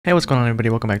Hey, what's going on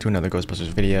everybody? Welcome back to another Ghostbusters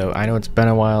video. I know it's been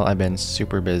a while. I've been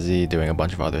super busy doing a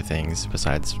bunch of other things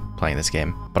besides playing this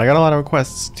game. But I got a lot of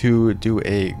requests to do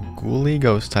a Ghouly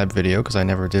Ghost Type video because I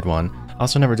never did one. I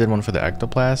also never did one for the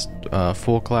Ectoplast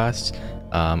full class.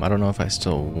 I don't know if I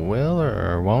still will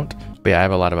or won't. But yeah, I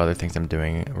have a lot of other things I'm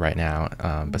doing right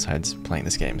now besides playing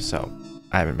this game. So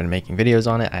I haven't been making videos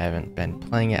on it. I haven't been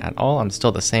playing it at all. I'm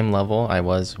still the same level I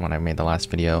was when I made the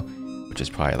last video, which is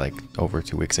probably like over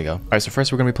 2 weeks ago. All right, so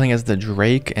first we're gonna be playing as the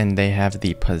Drake, and they have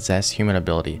the possess human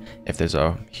ability. If there's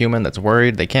a human that's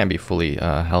worried, they can't be fully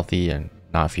healthy and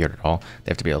not feared at all.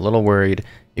 They have to be a little worried.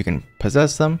 You can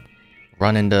possess them,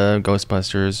 run into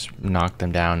Ghostbusters, knock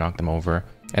them down, knock them over.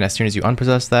 And as soon as you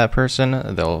unpossess that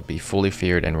person, they'll be fully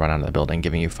feared and run out of the building,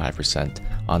 giving you 5%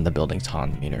 on the building's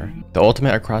taunt meter. The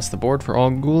ultimate across the board for all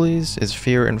ghoulies is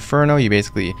Fear Inferno. You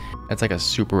basically, it's like a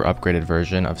super upgraded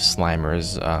version of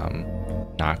Slimer's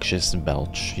noxious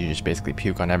belch. You just basically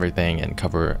puke on everything and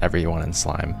cover everyone in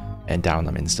slime and down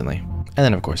them instantly. And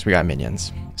then of course we got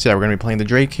minions. So yeah, we're gonna be playing the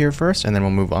Drake here first, and then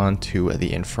we'll move on to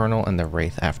the Infernal and the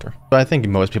Wraith after. So I think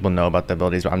most people know about the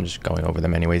abilities, but I'm just going over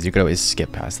them anyways. You could always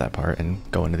skip past that part and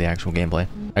go into the actual gameplay.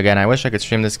 Again, I wish I could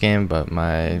stream this game, but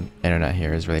my internet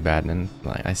here is really bad and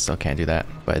like, I still can't do that.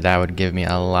 But that would give me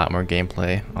a lot more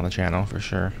gameplay on the channel for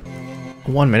sure.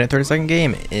 1 minute 30-second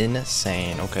game,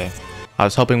 insane. Okay. I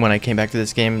was hoping when I came back to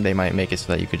this game, they might make it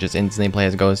so that you could just instantly play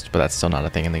as Ghost, but that's still not a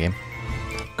thing in the game.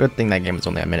 Good thing that game was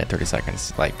only a minute 30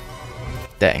 seconds. Like,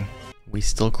 dang. We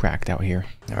still cracked out here.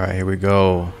 Alright, here we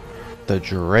go. The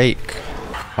Drake.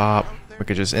 Pop. We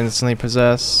could just instantly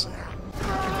possess.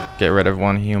 Get rid of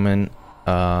one human.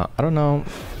 I don't know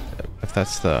if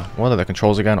that's the... What are the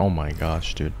controls again? Oh my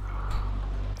gosh, dude.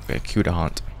 Okay, Q to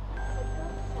hunt.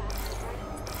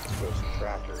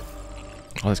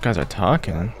 Oh, these guys are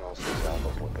talking.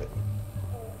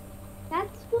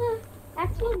 That's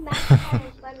what Matt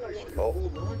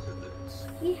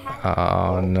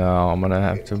Oh no, I'm gonna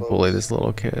have to bully this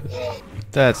little kid.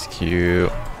 That's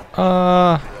cute.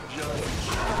 That's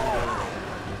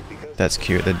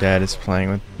cute. The dad is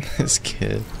playing with his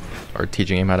kid. Or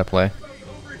teaching him how to play.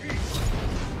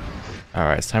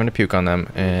 Alright, it's time to puke on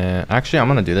them. And actually, I'm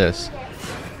gonna do this.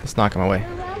 Let's knock him away.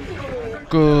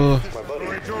 Go.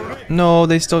 No,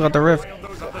 they still got the rift.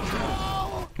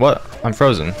 What? I'm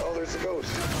frozen.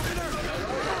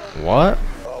 What?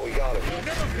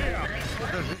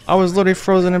 I was literally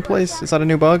frozen in place. Is that a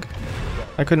new bug?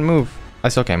 I couldn't move. I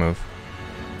still can't move.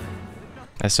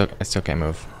 I still can't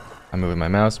move. I'm moving my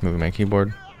mouse, moving my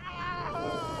keyboard.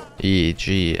 E,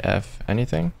 G, F,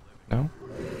 anything? No?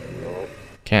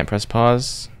 Can't press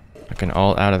pause. I can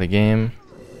alt out of the game.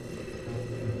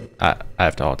 I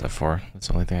have to alt F4. That's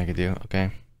the only thing I could do.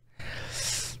 Okay.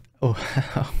 Oh,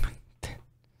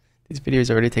 these videos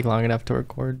already take long enough to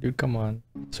record, dude, come on.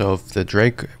 So if the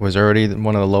Drake was already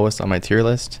one of the lowest on my tier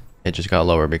list, it just got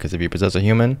lower because if you possess a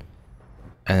human,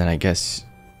 and then I guess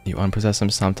you unpossess them,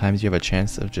 sometimes you have a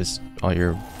chance of just all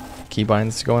your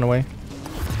keybinds going away.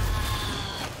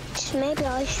 Maybe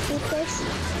I should do this.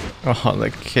 Oh,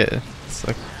 the kid. It's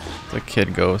like the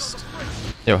kid ghost.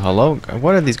 Yo, hello?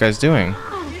 What are these guys doing?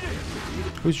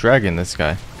 Who's dragging this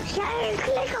guy?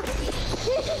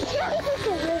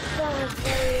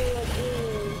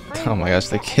 Oh my gosh,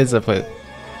 the kids that play...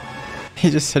 He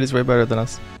just said he's way better than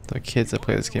us. The kids that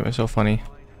play this game are so funny.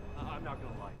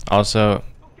 Also,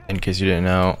 in case you didn't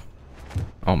know...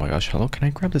 Oh my gosh, hello? Can I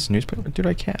grab this newspaper? Dude,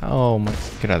 I can't. Oh my...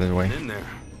 Get out of the way.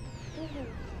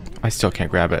 I still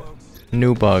can't grab it.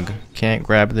 New bug. Can't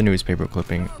grab the newspaper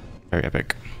clipping. Very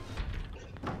epic.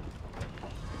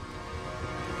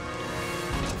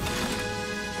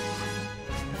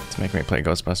 It's making me play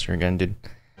Ghostbuster again, dude.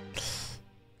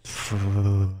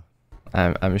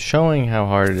 I'm showing how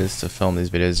hard it is to film these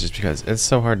videos just because it's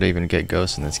so hard to even get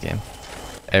ghosts in this game.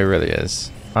 It really is.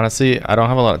 Honestly, I don't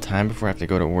have a lot of time before I have to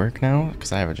go to work now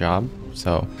because I have a job.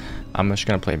 So I'm just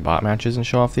going to play bot matches and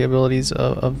show off the abilities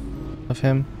of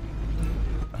him.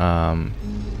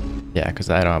 Yeah, because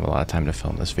I don't have a lot of time to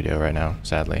film this video right now,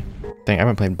 sadly. I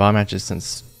haven't played bot matches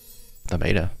since the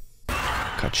beta.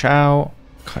 Ka-chow.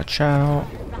 Ka-chow.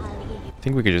 I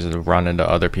think we could just run into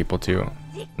other people too.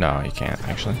 No, you can't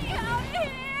actually.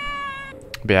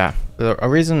 But yeah, the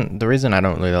reason I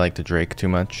don't really like the Drake too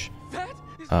much.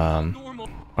 Why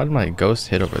did my ghost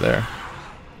hit over there?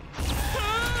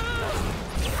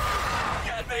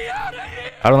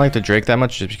 I don't like the Drake that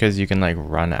much just because you can like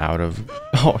run out of...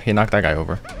 Oh, he knocked that guy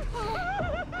over.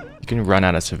 You can run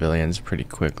out of civilians pretty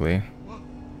quickly.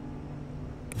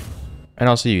 And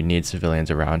also you need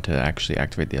civilians around to actually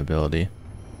activate the ability.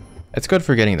 It's good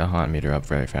for getting the haunt meter up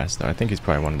very fast though. I think he's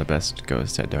probably one of the best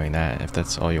ghosts at doing that if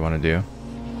that's all you want to do.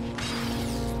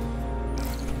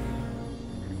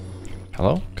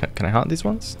 Hello? Can I haunt these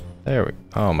ones? There we...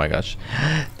 Oh my gosh.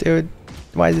 Dude,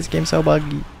 why is this game so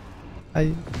buggy?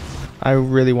 I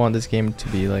really want this game to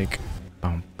be like...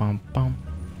 Bum, bum, bum.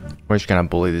 We're just gonna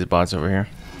bully these bots over here.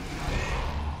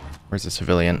 Where's the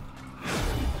civilian?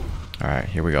 Alright,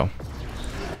 here we go.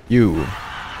 You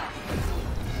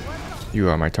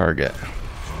are my target.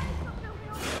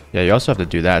 Yeah, you also have to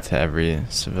do that to every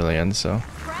civilian, so...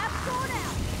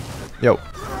 Yo.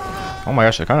 Oh my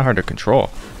gosh, they're kind of hard to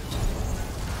control.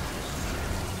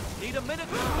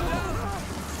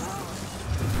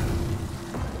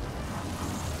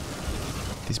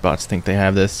 These bots think they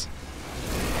have this.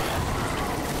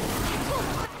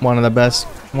 One of the best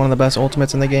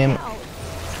ultimates in the game.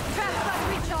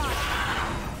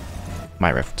 My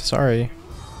rift, sorry.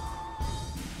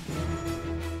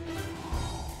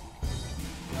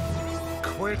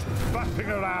 Quit fapping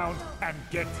around and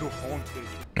get to haunted.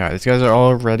 Alright, these guys are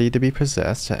all ready to be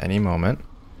possessed at any moment.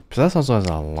 Possess also has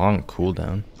a long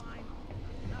cooldown.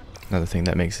 Another thing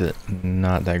that makes it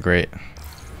not that great.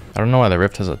 I don't know why the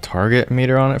rift has a target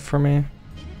meter on it for me.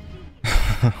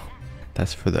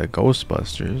 That's for the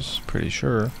Ghostbusters, pretty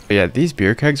sure. But yeah, these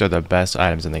beer kegs are the best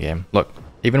items in the game. Look,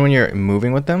 even when you're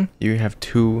moving with them, you have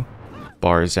 2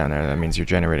 bars down there. That means you're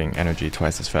generating energy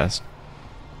twice as fast.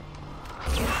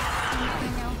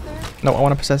 No, I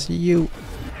want to possess you.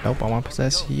 Nope, I want to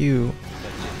possess you.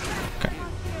 Okay.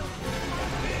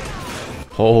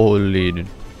 Holy...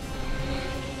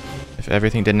 If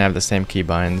everything didn't have the same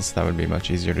keybinds, that would be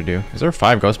much easier to do. Is there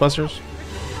 5 Ghostbusters?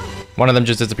 One of them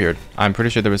just disappeared. I'm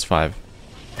pretty sure there was 5.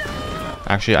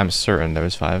 Actually, I'm certain there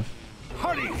was 5.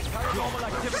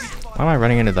 Why am I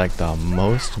running into like the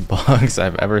most bugs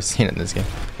I've ever seen in this game?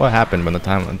 What happened when the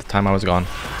time I was gone?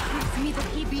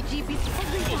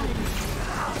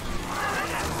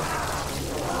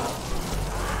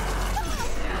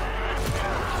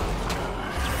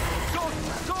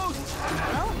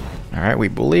 All right, we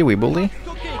bully.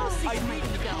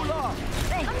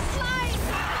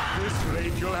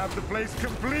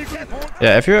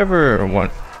 Yeah, if you ever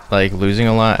want like losing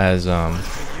a lot as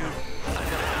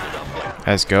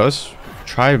ghosts,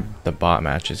 try the bot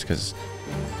matches because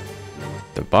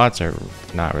the bots are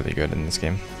not really good in this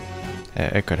game.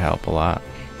 It could help a lot.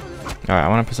 All right, I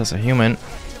want to possess a human.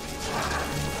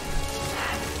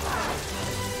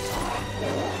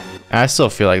 I still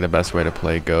feel like the best way to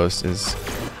play Ghost is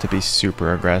to be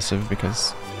super aggressive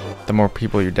because the more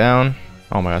people you're down...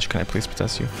 Oh my gosh, can I please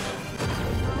possess you?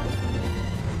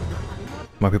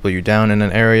 The more people you're down in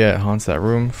an area, it haunts that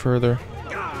room further.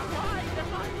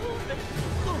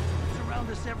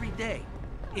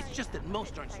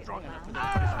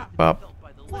 Bop.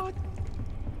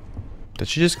 Did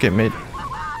she just get made?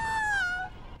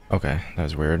 Okay, that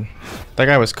was weird. That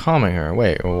guy was calming her.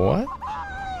 Wait, what?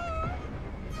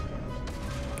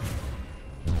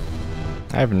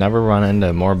 I've never run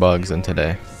into more bugs than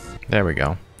today. There we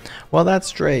go. Well,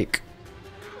 that's Drake.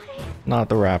 Not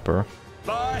the rapper.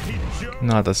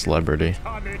 Not the celebrity.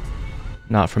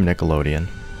 Not from Nickelodeon.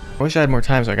 I wish I had more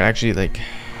time so I could actually, like,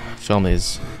 film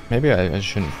these. Maybe I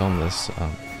shouldn't film this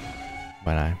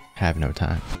when I have no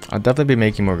time. I'll definitely be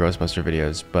making more Ghostbuster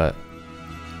videos, but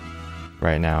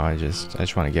right now I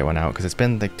just want to get one out because it's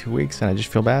been like 2 weeks and I just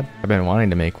feel bad. I've been wanting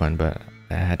to make one, but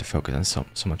I had to focus on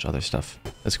so much other stuff.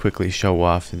 Let's quickly show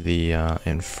off the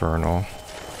Infernal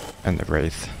and the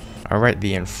Wraith. Alright,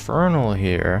 the Infernal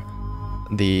here.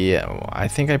 I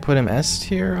think I put him S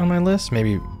tier on my list.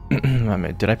 Maybe,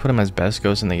 did I put him as best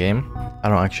ghost in the game? I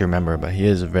don't actually remember, but he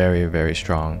is very, very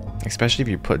strong. Especially if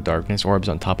you put Darkness Orbs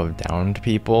on top of downed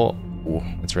people. Ooh,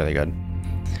 it's really good.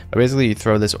 But basically, you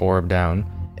throw this orb down,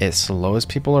 it slows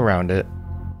people around it,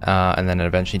 and then it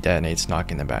eventually detonates,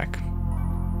 knocking them back.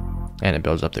 And it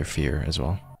builds up their fear as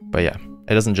well. But yeah,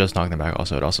 it doesn't just knock them back,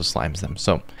 it also slimes them.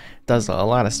 So it does a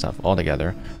lot of stuff all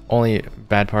together. Only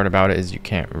bad part about it is you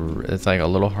can't, it's like a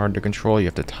little hard to control. You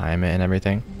have to time it and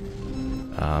everything.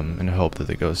 And hope that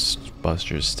the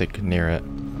Ghostbusters stick near it.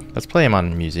 Let's play him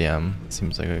on Museum.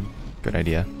 Seems like a good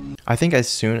idea. I think as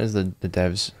soon as the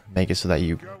devs make it so that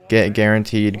you get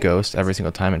guaranteed Ghost every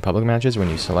single time in public matches when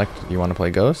you select you want to play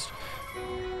Ghost,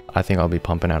 I think I'll be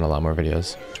pumping out a lot more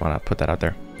videos. Just want to put that out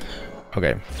there.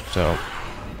 Okay, so...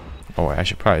 Oh, I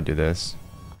should probably do this.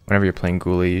 Whenever you're playing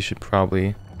Ghouly, you should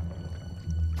probably...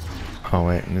 Oh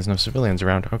wait, there's no civilians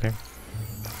around. Okay.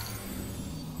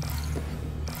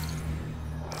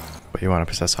 But you want to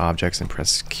possess objects and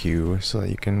press Q so that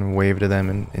you can wave to them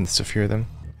and insta-fear them.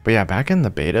 But yeah, back in the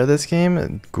beta of this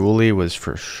game, Ghouly was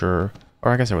for sure...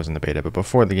 Or I guess I was in the beta, but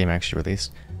before the game actually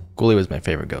released, Ghouly was my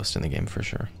favorite ghost in the game for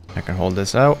sure. I can hold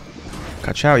this out.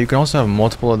 Catch out. You can also have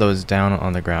multiple of those down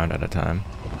on the ground at a time.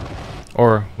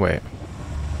 Or, wait.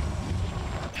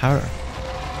 How?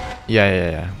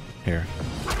 Yeah. Here.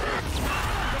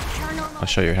 I'll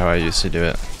show you how I used to do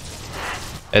it.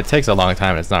 It takes a long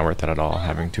time and it's not worth it at all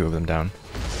having 2 of them down.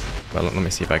 But let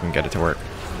me see if I can get it to work.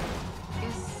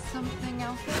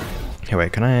 Okay,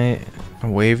 wait, can I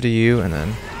wave to you and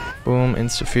then boom,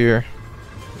 insta-fear.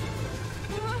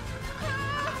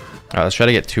 Alright, let's try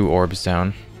to get 2 orbs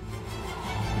down.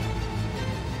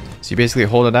 So you basically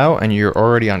hold it out and you're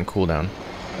already on cooldown.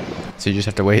 So you just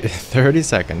have to wait 30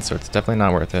 seconds, so it's definitely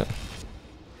not worth it.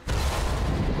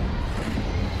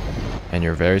 And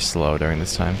you're very slow during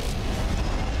this time.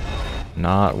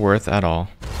 Not worth at all.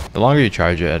 The longer you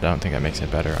charge it, I don't think that makes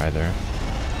it better either.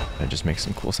 It just makes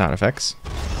some cool sound effects.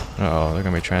 Uh-oh, they're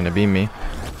gonna be trying to beam me.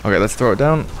 Okay, let's throw it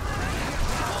down.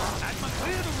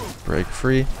 Break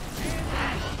free.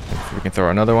 We can throw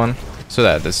another one. So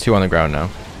that there's 2 on the ground now.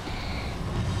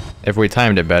 If we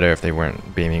timed it better, if they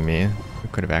weren't beaming me, we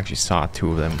could have actually saw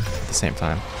 2 of them at the same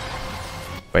time.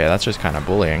 But yeah, that's just kind of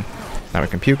bullying. Now we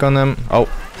can puke on them. Oh.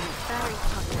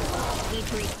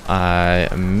 I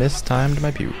mistimed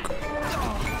my puke.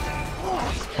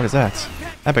 What is that?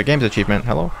 Epic Games achievement.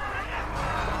 Hello?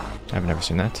 I've never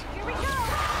seen that.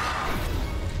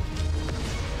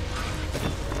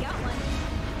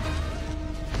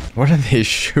 What are they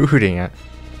shooting at?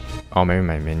 Oh, maybe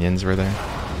my minions were there.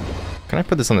 Can I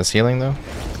put this on the ceiling though?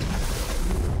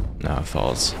 No, it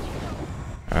falls.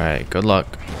 Alright, good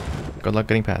luck. Good luck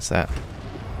getting past that.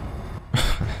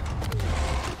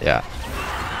 Yeah.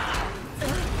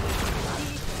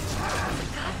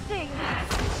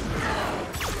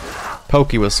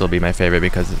 Pokey will still be my favorite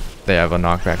because they have a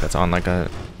knockback that's on like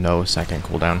a no second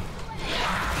cooldown.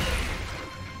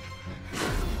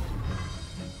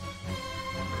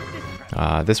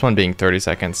 This one being 30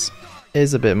 seconds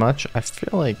is a bit much. I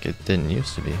feel like it didn't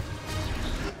used to be.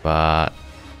 But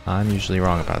I'm usually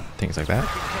wrong about things like that.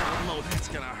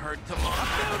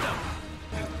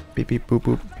 Beep beep boop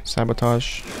boop.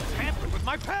 Sabotage.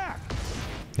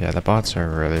 Yeah, the bots are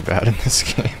really bad in this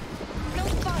game.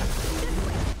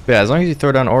 But yeah, as long as you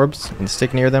throw down orbs and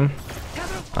stick near them,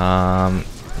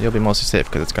 you'll be mostly safe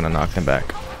because it's gonna knock them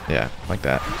back. Yeah, like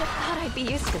that. I thought I'd be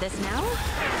used to this now.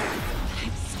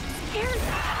 I'm scared.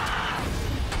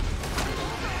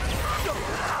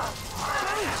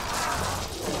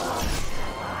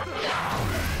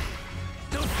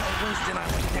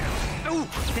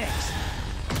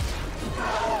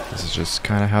 This is just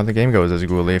kind of how the game goes as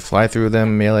Ghouly. Fly through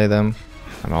them, melee them.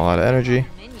 I'm all out of energy.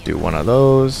 Do one of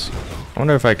those. I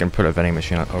wonder if I can put a vending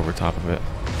machine over top of it.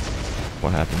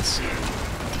 What happens?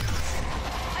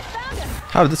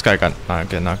 How did this guy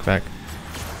get knocked back?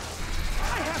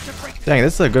 Dang,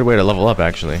 this is a good way to level up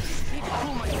actually.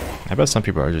 I bet some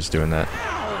people are just doing that.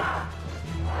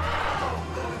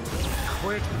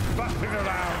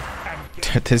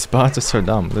 These bots are so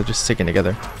dumb. They're just sticking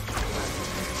together.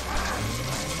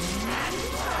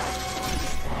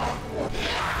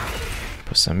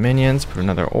 Put some minions, put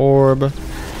another orb.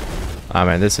 Ah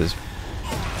man, this is...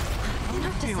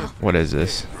 What is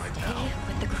this?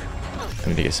 I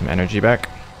need to get some energy back.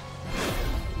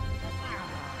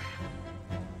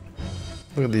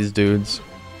 Look at these dudes.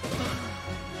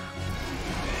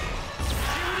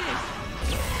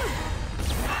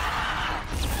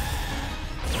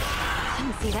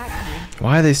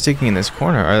 Why are they sticking in this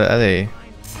corner? Are they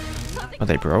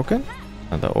broken?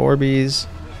 Are the Orbeez?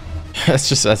 It's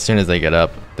just as soon as they get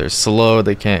up, they're slow.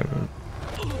 They can't.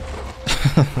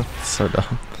 So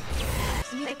dumb.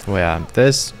 Well, yeah,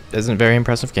 this isn't very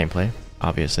impressive gameplay.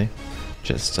 Obviously,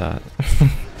 just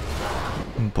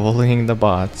bullying the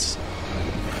bots.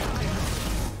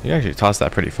 You actually tossed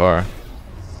that pretty far.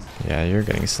 Yeah, you're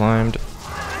getting slimed.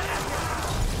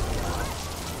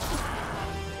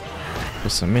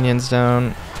 Put some minions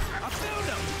down.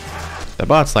 The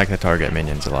bots like to target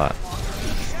minions a lot.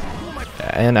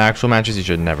 In actual matches, you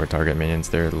should never target minions.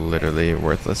 They're literally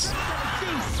worthless.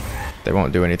 They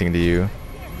won't do anything to you.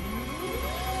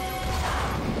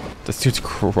 This dude's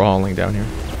crawling down here.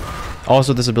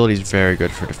 Also, this ability is very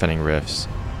good for defending rifts.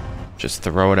 Just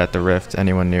throw it at the rift.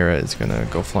 Anyone near it is gonna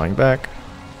go flying back.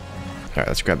 Alright,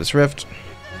 let's grab this rift.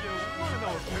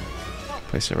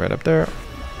 Place it right up there.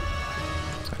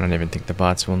 I don't even think the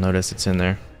bots will notice it's in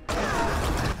there.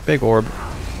 Big orb.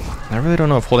 I really don't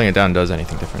know if holding it down does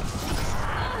anything different. I'm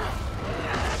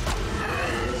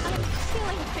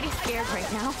feeling pretty scared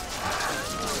right now.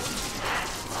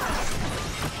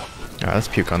 Alright, let's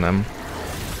puke on them.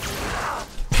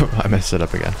 I messed it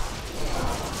up again.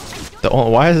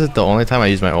 Why is it the only time I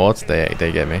use my ults,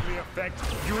 they get me?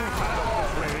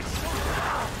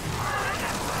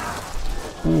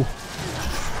 Ooh.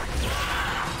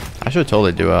 I should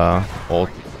totally do a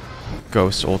ult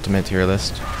Ghost Ultimate tier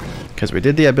list. Because we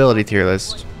did the ability tier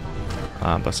list.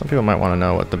 But some people might want to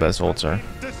know what the best ults are.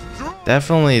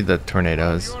 Definitely the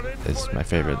Tornado is my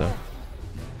favorite though.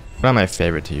 Not my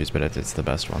favorite to use, but it's the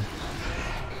best one.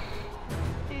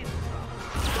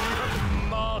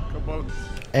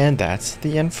 And that's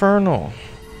the Infernal.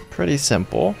 Pretty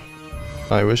simple.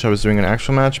 I wish I was doing an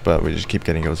actual match, but we just keep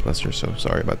getting Ghostbusters, so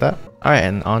sorry about that. Alright,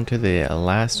 and on to the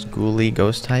last Ghouly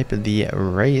Ghost type, the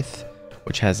Wraith,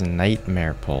 which has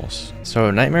Nightmare Pulse.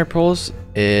 So Nightmare Pulse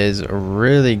is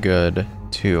really good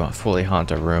to fully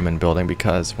haunt a room and building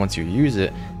because once you use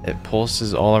it, it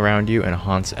pulses all around you and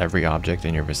haunts every object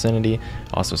in your vicinity.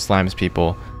 Also slimes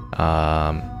people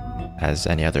as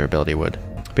any other ability would.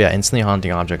 But yeah, instantly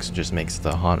haunting objects just makes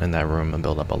the haunt in that room and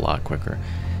build up a lot quicker.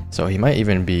 So he might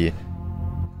even be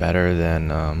better than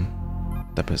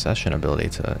the possession ability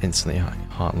to instantly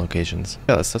haunt locations.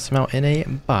 Yeah, let's test him out in a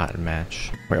bot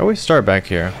match. We always start back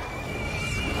here.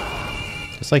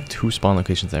 There's like 2 spawn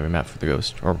locations in every map for the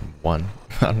ghost, or 1.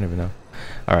 I don't even know.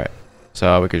 Alright,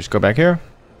 so we could just go back here,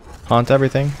 haunt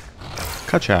everything,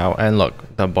 ka-chow, and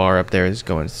look, the bar up there is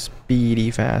going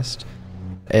speedy fast.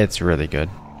 It's really good.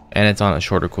 And it's on a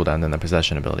shorter cooldown than the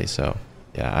possession ability, so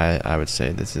yeah, I would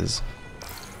say this is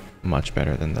much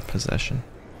better than the possession.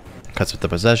 Because with the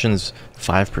possessions,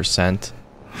 5%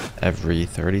 every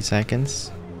 30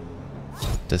 seconds.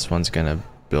 This one's gonna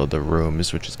build the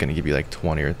rooms, which is gonna give you like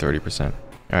 20 or 30%.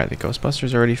 Alright, the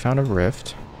Ghostbusters already found a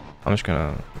rift. I'm just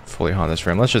gonna fully haunt this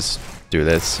room. Let's just do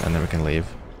this, and then we can leave.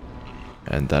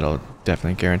 And that'll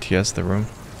definitely guarantee us the room.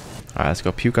 Alright, let's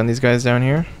go puke on these guys down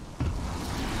here.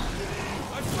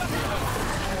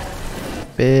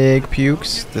 Big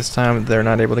pukes. This time they're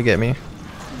not able to get me.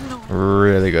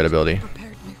 Really good ability.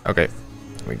 Okay,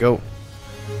 here we go.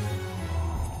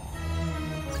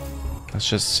 Let's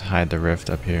just hide the rift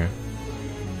up here.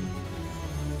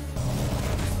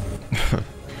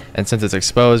 And since it's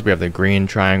exposed, we have the green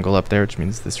triangle up there, which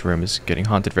means this room is getting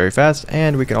haunted very fast.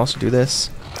 And we can also do this.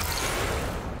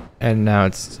 And now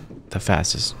it's the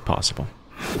fastest possible.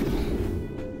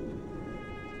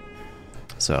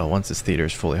 So once this theater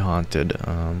is fully haunted,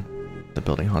 the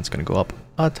building haunt's gonna go up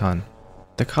a ton.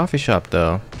 The coffee shop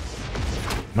though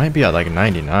might be at like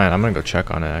 99. I'm gonna go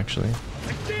check on it actually.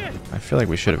 I feel like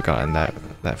we should have gotten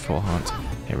that full haunt.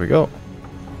 Here we go.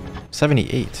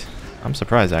 78. I'm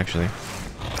surprised actually.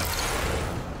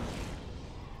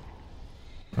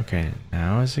 Okay,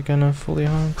 now is it gonna fully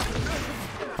haunt?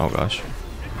 Oh gosh.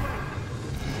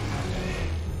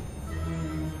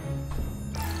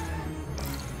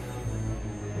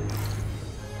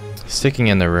 Sticking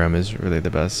in the room is really the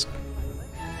best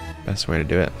way to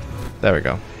do it. There we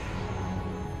go.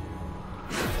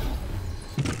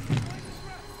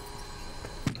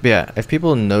 But yeah, if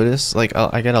people notice, like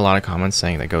I get a lot of comments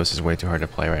saying that Ghost is way too hard to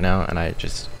play right now, and I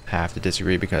just have to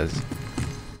disagree because,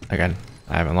 again,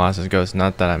 I haven't lost as Ghost.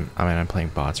 Not that I'm playing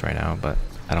bots right now, but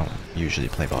I don't usually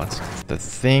play bots. The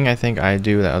thing I think I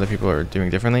do that other people are doing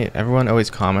differently, everyone always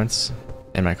comments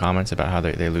in my comments about how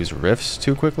they lose rifts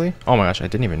too quickly. Oh my gosh, I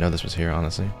didn't even know this was here,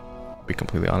 honestly. To be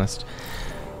completely honest.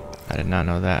 I did not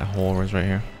know that hole was right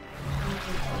here.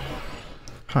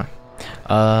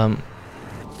 Huh.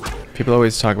 People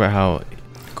always talk about how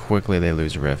quickly they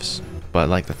lose rifts. But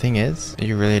like the thing is,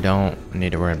 you really don't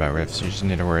need to worry about rifts. You just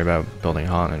need to worry about building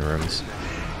haunt in rooms.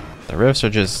 The rifts are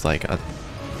just like a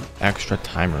extra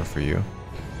timer for you.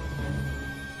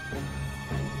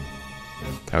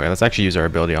 Okay, let's actually use our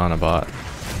ability on a bot.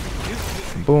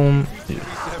 Boom.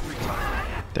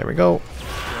 There we go.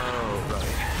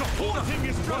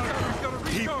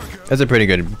 That's a pretty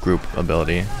good group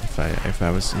ability if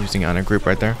I was using it on a group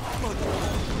right there.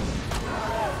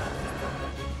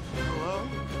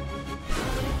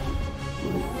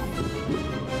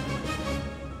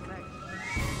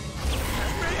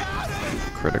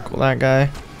 Critical that guy.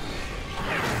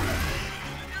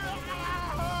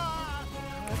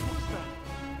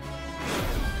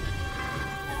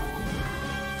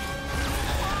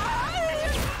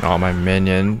 Oh, my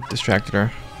minion distracted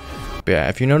her. But yeah,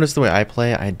 if you notice the way I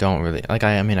play, I don't really like.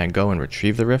 I mean, I go and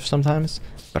retrieve the rift sometimes,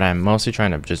 but I'm mostly trying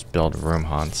to just build room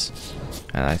haunts,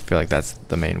 and I feel like that's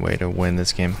the main way to win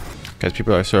this game. Because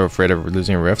people are so afraid of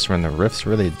losing rifts when the rifts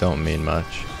really don't mean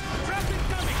much.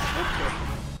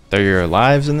 They're your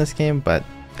lives in this game, but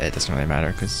it doesn't really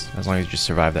matter because as long as you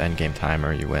survive the end game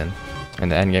timer, you win.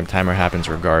 And the end game timer happens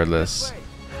regardless.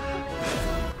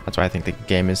 That's why I think the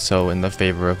game is so in the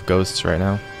favor of ghosts right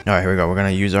now. Alright, here we go. We're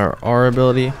gonna use our R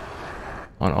ability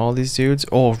on all these dudes.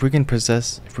 Oh, if we can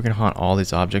haunt all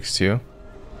these objects too,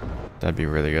 that'd be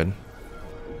really good.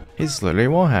 He's literally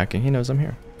wall hacking. He knows I'm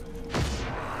here.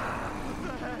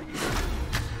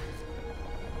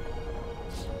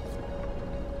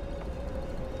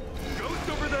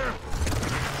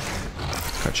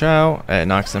 Ka-chow. It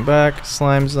knocks them back,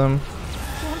 slimes them.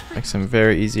 Makes them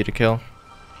very easy to kill.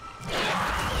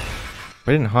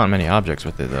 We didn't haunt many objects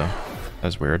with it though. That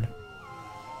was weird.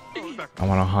 I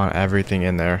want to haunt everything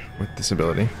in there with this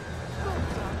ability.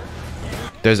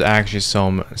 There's actually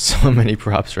so many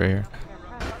props right here.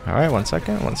 Alright, 1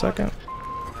 second, 1 second.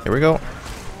 Here we go.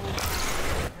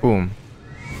 Boom.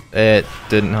 It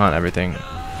didn't haunt everything.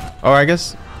 Oh, I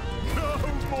guess...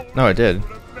 No, it did.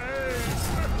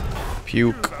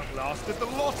 Puke.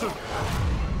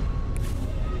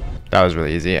 That was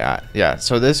really easy. Yeah,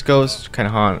 so this ghost can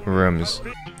haunt rooms.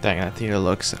 Dang, that theater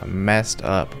looks messed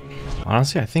up.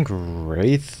 Honestly, I think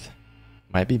Wraith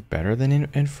might be better than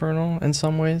Infernal in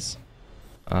some ways.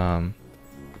 Like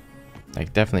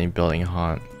definitely building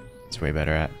haunt it's way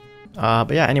better at.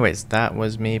 But yeah, anyways, that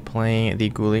was me playing the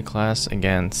Ghouly class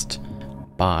against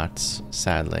bots,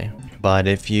 sadly. But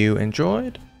if you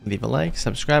enjoyed, leave a like,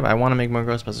 subscribe. I want to make more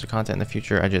Ghostbusters content in the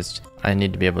future. I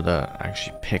need to be able to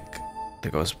actually pick the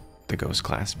ghost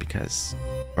class, because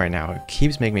right now it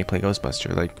keeps making me play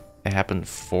Ghostbuster. Like it happened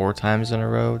 4 times in a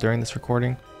row during this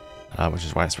recording, which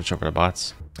is why I switched over to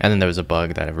bots. And then there was a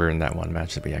bug that ruined that one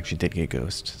match that we actually did get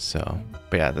ghost. So,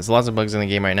 but yeah, there's lots of bugs in the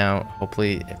game right now.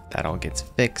 Hopefully, if that all gets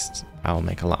fixed, I will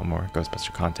make a lot more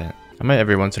Ghostbuster content. I might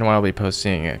every once in a while be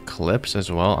posting clips as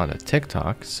well on the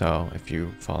TikTok. So if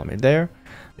you follow me there,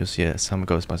 you'll see some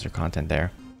Ghostbuster content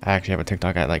there. I actually have a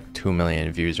TikTok at like 2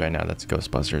 million views right now. That's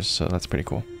Ghostbusters, so that's pretty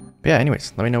cool. But yeah,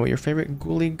 anyways, let me know what your favorite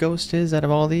Ghouly Ghost is out of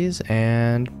all these,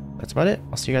 and that's about it.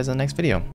 I'll see you guys in the next video.